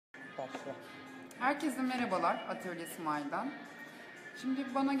Başla. Herkese merhabalar Atölye Smile'dan. Şimdi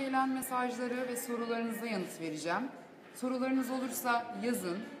bana gelen mesajları ve sorularınıza yanıt vereceğim. Sorularınız olursa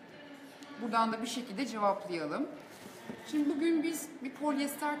yazın. Buradan da bir şekilde cevaplayalım. Şimdi bugün biz bir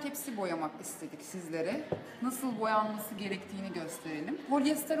polyester tepsi boyamak istedik sizlere. Nasıl boyanması gerektiğini gösterelim.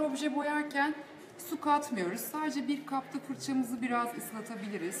 Polyester obje boyarken su katmıyoruz. Sadece bir kapta fırçamızı biraz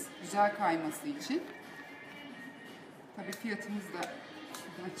ıslatabiliriz. Güzel kayması için. Tabii fiyatımız da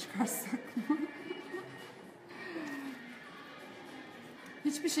şuradan çıkarsak mı?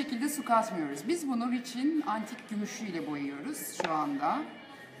 Hiçbir şekilde su katmıyoruz. Biz bunu Rich'in antik gümüşüyle boyuyoruz şu anda.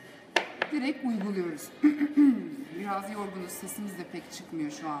 Direkt uyguluyoruz. Biraz yorgunuz, sesimiz de pek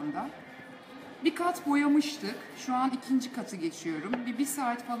çıkmıyor şu anda. Bir kat boyamıştık. Şu an ikinci katı geçiyorum. Bir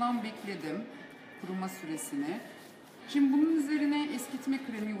saat falan bekledim kuruma süresini. Şimdi bunun üzerine eskitme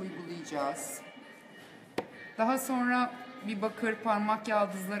kremi uygulayacağız. Daha sonra bir bakır parmak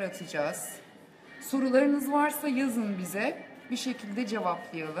yaldızlar atacağız. Sorularınız varsa yazın bize. Bir şekilde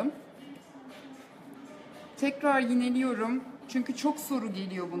cevaplayalım. Tekrar yineliyorum. Çünkü çok soru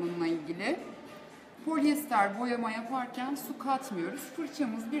geliyor bununla ilgili. Polyester boyama yaparken su katmıyoruz.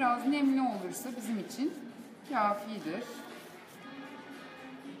 Fırçamız biraz nemli olursa bizim için kafidir.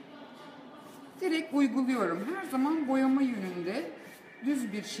 Direkt uyguluyorum. Her zaman boyama yönünde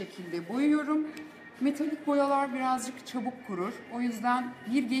düz bir şekilde boyuyorum. Metalik boyalar birazcık çabuk kurur. O yüzden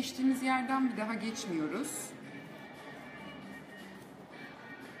bir geçtiğimiz yerden bir daha geçmiyoruz.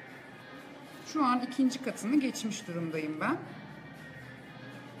 Şu an ikinci katını geçmiş durumdayım ben.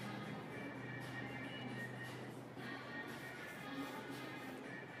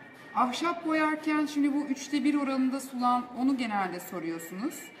 Ahşap boyarken şimdi bu 3'te 1 oranında sulan, onu genelde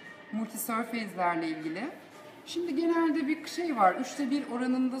soruyorsunuz. Multisurface'lerle ilgili. Şimdi genelde bir şey var, 3'te 1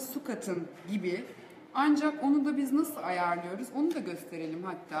 oranında su katın gibi. Ancak onu da biz nasıl ayarlıyoruz onu da gösterelim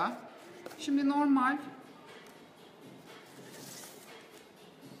hatta. Şimdi normal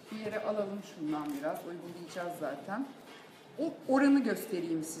bir yere alalım şundan biraz, uygulayacağız zaten. O oranı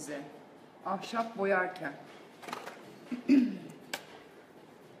göstereyim size. Ahşap boyarken.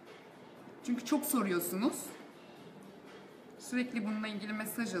 Çünkü çok soruyorsunuz. Sürekli bununla ilgili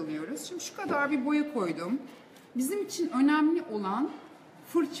mesaj alıyoruz. Şimdi şu kadar bir boya koydum. Bizim için önemli olan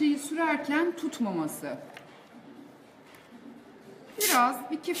fırçayı sürerken tutmaması.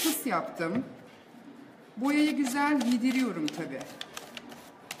 Biraz bir fıs yaptım. Boyayı güzel yediriyorum tabii.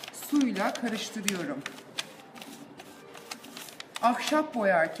 Suyla karıştırıyorum. Ahşap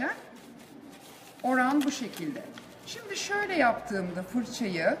boyarken oran bu şekilde. Şimdi şöyle yaptığımda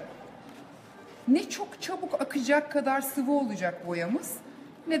fırçayı ne çok çabuk akacak kadar sıvı olacak boyamız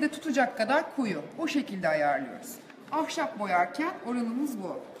ne de tutacak kadar koyu. O şekilde ayarlıyoruz. Ahşap boyarken oranımız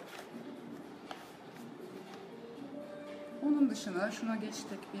bu. Onun dışında şuna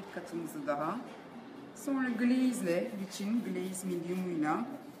geçtik bir katımızı daha. Sonra glaze ile, Rich'in glaze medium'uyla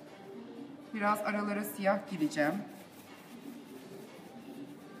biraz aralara siyah gireceğim.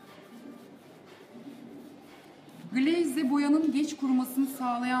 Glaze de boyanın geç kurumasını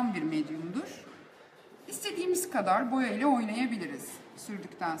sağlayan bir medyumdur. İstediğimiz kadar boya ile oynayabiliriz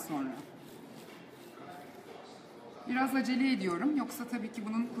sürdükten sonra. Biraz acele ediyorum. Yoksa tabii ki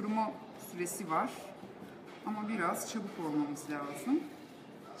bunun kuruma süresi var. Ama biraz çabuk olmamız lazım.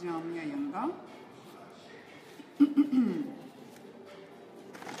 Canlı yayında.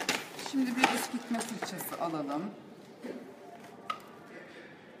 Şimdi bir eskitme fırçası alalım.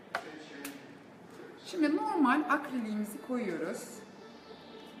 Şimdi normal akriliğimizi koyuyoruz.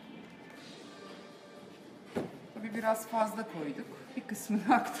 Tabii biraz fazla koyduk. Bir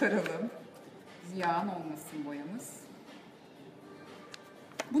kısmını aktaralım. Ziyan olmasın boyamız.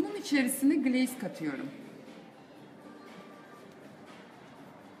 Bunun içerisine glaze katıyorum.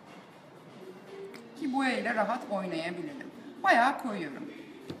 Ki boyayla rahat oynayabilelim. Bayağı koyuyorum.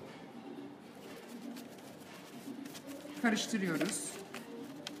 Karıştırıyoruz.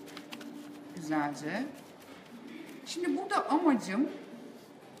 Güzelce. Şimdi burada amacım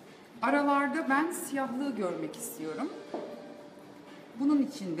aralarda ben siyahlığı görmek istiyorum. Bunun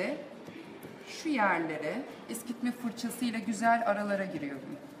için de şu yerlere eskitme fırçasıyla güzel aralara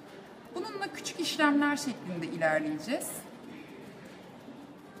giriyorum. Bununla küçük işlemler şeklinde ilerleyeceğiz.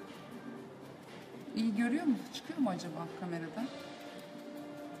 İyi görüyor mu? Çıkıyor mu acaba kamerada?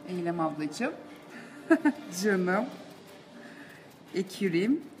 Eylem ablacığım. Canım.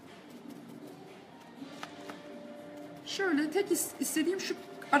 Ekürüm. Şöyle tek istediğim şu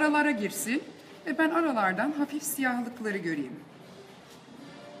aralara girsin ve ben aralardan hafif siyahlıkları göreyim.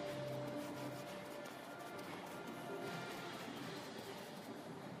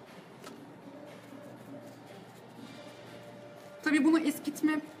 Tabii bunu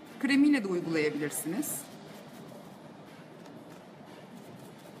eskitme Kremiyle de uygulayabilirsiniz.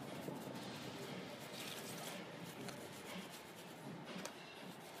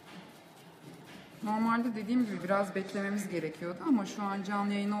 Normalde dediğim gibi biraz beklememiz gerekiyordu ama şu an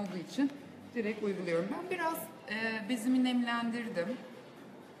canlı yayın olduğu için direkt uyguluyorum. Ben biraz bezimi nemlendirdim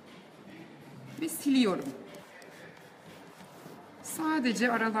ve siliyorum.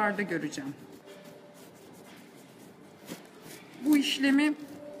 Sadece aralarda göreceğim. Bu işlemi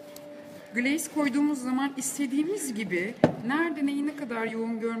glaze koyduğumuz zaman istediğimiz gibi nerede neyi ne kadar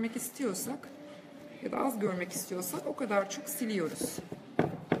yoğun görmek istiyorsak ya da az görmek istiyorsak o kadar çok siliyoruz.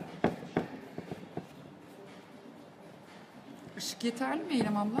 Işık yeterli mi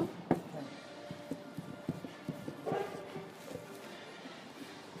Eylem abla?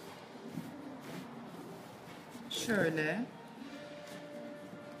 Şöyle.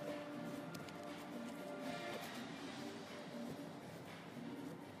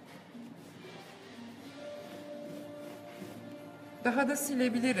 Daha da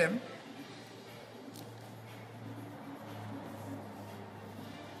silebilirim.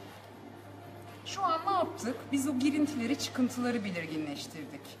 Şu an ne yaptık? Biz o girintileri, çıkıntıları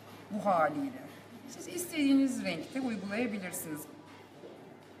belirginleştirdik bu haliyle. Siz istediğiniz renkte uygulayabilirsiniz.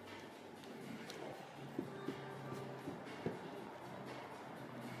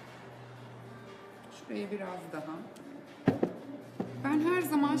 Şuraya biraz daha. Ben her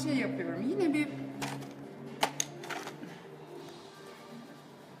zaman şey yapıyorum. Yine bir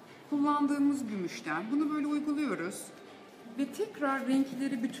kullandığımız gümüşten bunu böyle uyguluyoruz. Ve tekrar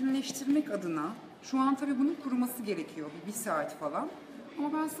renkleri bütünleştirmek adına şu an tabii bunun kuruması gerekiyor. Bir saat falan.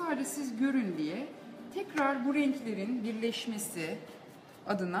 Ama ben sadece siz görün diye tekrar bu renklerin birleşmesi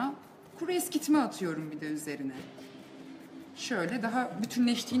adına kuru eskitme atıyorum bir de üzerine. Şöyle daha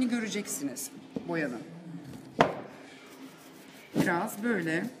bütünleştiğini göreceksiniz boyanın. Biraz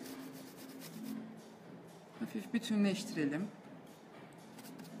böyle hafif bütünleştirelim.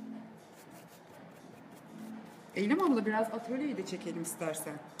 Eylem abla biraz atölyeyi de çekelim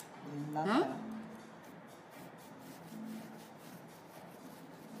istersen. Ha?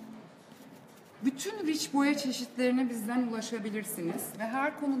 Bütün rich boya çeşitlerine bizden ulaşabilirsiniz ve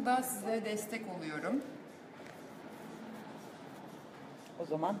her konuda size destek oluyorum. O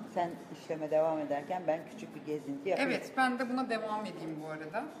zaman sen işleme devam ederken ben küçük bir gezinti yapayım. Evet, ben de buna devam edeyim bu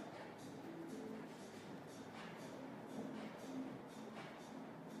arada.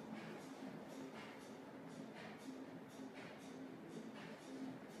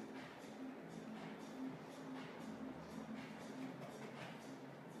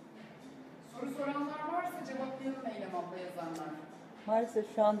 Soru soranlar varsa cevaplayalım Eylem abla yazanlar.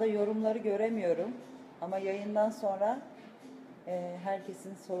 Maalesef şu anda yorumları göremiyorum ama yayından sonra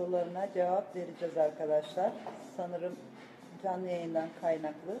herkesin sorularına cevap vereceğiz arkadaşlar. Sanırım canlı yayından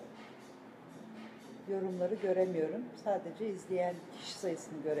kaynaklı yorumları göremiyorum. Sadece izleyen kişi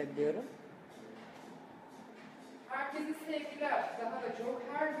sayısını görebiliyorum. Herkese sevgiler. Daha da çok.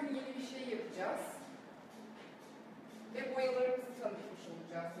 Her gün yeni bir şey yapacağız. Ve boyalarımızı tanıtmış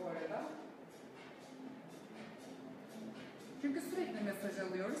olacağız bu arada. Çünkü sürekli mesaj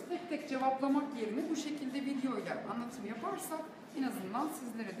alıyoruz. Tek tek cevaplamak yerine bu şekilde videoyla anlatım yaparsak en azından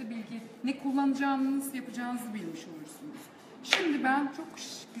sizlere de bilgi, ne kullanacağınız, yapacağınızı bilmiş olursunuz. Şimdi ben çok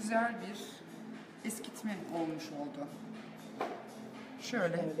güzel bir eskitme olmuş oldu.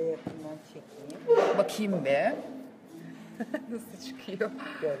 Şöyle yakından çekeyim. bakayım be. Nasıl çıkıyor?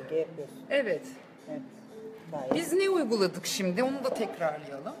 Gölge yapıyorsun. Evet. Evet. Biz ne uyguladık şimdi? Onu da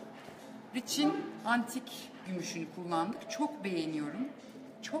tekrarlayalım. Rich'in antik gümüşünü kullandık. Çok beğeniyorum.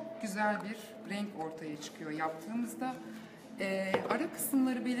 Çok güzel bir renk ortaya çıkıyor yaptığımızda. Ara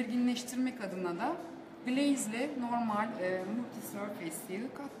kısımları belirginleştirmek adına da glaze ile normal multi surface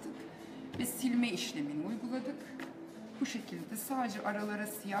yağı kattık ve silme işlemini uyguladık. Bu şekilde sadece aralara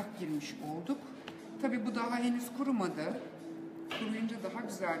siyah girmiş olduk. Tabii bu daha henüz kurumadı. Kuruyunca daha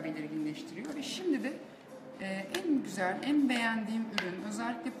güzel belirginleştiriyor ve şimdi de en güzel, en beğendiğim ürün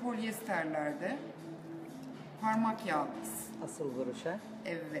özellikle polyesterlerde parmak yağımız. Asıl vuruşa.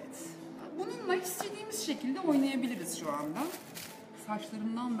 Evet. Bununla istediğimiz şekilde oynayabiliriz şu anda.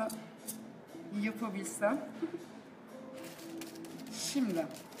 Saçlarımdan da yapabilsem. Şimdi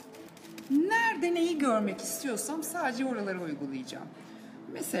nerede neyi görmek istiyorsam sadece oraları uygulayacağım.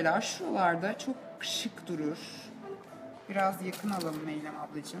 Mesela şuralarda çok şık durur. Biraz yakın alalım Eylem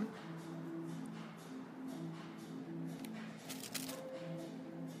ablacığım.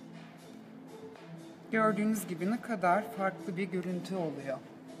 Gördüğünüz gibi ne kadar farklı bir görüntü oluyor.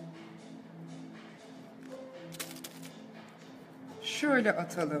 Şöyle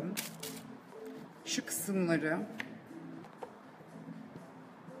atalım. Şu kısımları.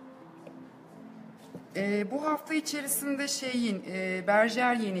 Bu hafta içerisinde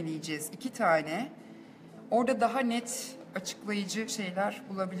berjer yenileyeceğiz 2 tane. Orada daha net açıklayıcı şeyler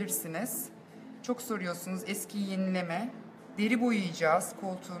bulabilirsiniz. Çok soruyorsunuz eskiyi yenileme. Deri boyayacağız.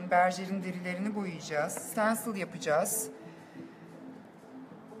 Koltuğun, berjerin derilerini boyayacağız. Stencil yapacağız.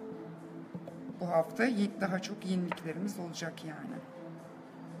 Bu hafta daha çok yeniliklerimiz olacak yani.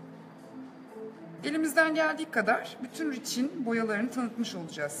 Elimizden geldiği kadar bütün Rich'in boyalarını tanıtmış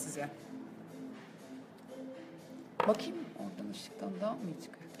olacağız size. Bakayım oradan ışıktan daha mı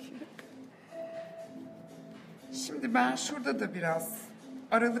çıkıyor? Şimdi ben şurada da biraz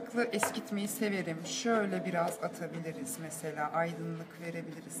aralıklı eskitmeyi severim. Şöyle biraz atabiliriz mesela. Aydınlık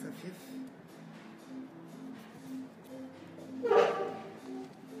verebiliriz hafif.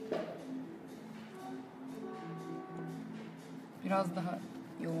 Biraz daha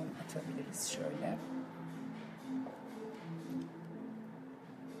yoğun atabiliriz şöyle.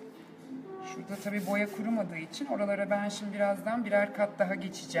 Şurada tabii boya kurumadığı için oralara ben şimdi birazdan birer kat daha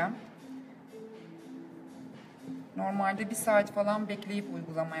geçeceğim. Normalde 1 saat falan bekleyip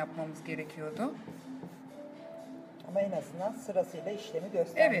uygulama yapmamız gerekiyordu. Ama en azından sırasıyla işlemi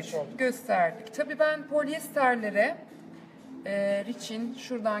göstermiş olduk. Evet, gösterdik. Tabii ben polyesterlere Rich'in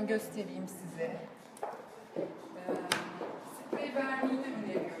şuradan göstereyim size. Sprey verniğini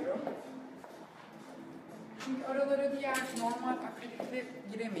öneriyorum. Çünkü aralara diğer normal akrilikle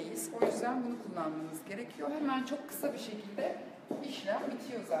giremeyiz. O yüzden bunu kullanmanız gerekiyor. Hemen çok kısa bir şekilde işlem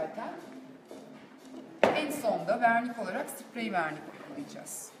bitiyor zaten. En sonda vernik olarak sprey vernik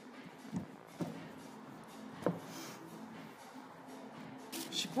uygulayacağız.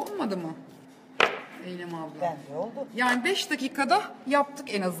 Şık olmadı mı? Eylem abla. Bence oldu. Yani 5 dakikada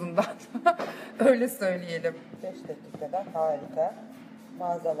yaptık en azından. Öyle söyleyelim. 5 dakikada harika.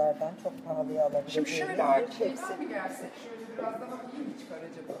 Mağazalardan çok pahalıya alabiliriz. Şimdi şöyle arkaya mi gelsek? Şöyle biraz daha iyi mi çıkar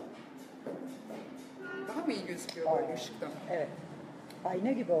acaba? Daha mı iyi gözüküyor böyle ışıkta? Evet.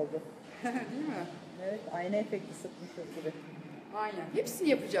 Ayna gibi oldu. Değil mi? Evet, ayna efekti sıkmışız gibi. Aynen. Hepsini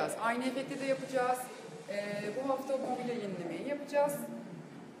yapacağız. Aynı efekti de yapacağız. Bu hafta mobilya yenilemeyi yapacağız.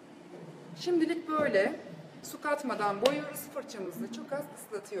 Şimdilik böyle. Su katmadan boyuyoruz. Fırçamızla çok az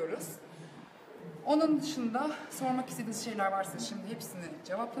ıslatıyoruz. Onun dışında sormak istediğiniz şeyler varsa şimdi hepsini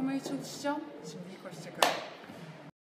cevaplamaya çalışacağım. Şimdilik hoşça kalın.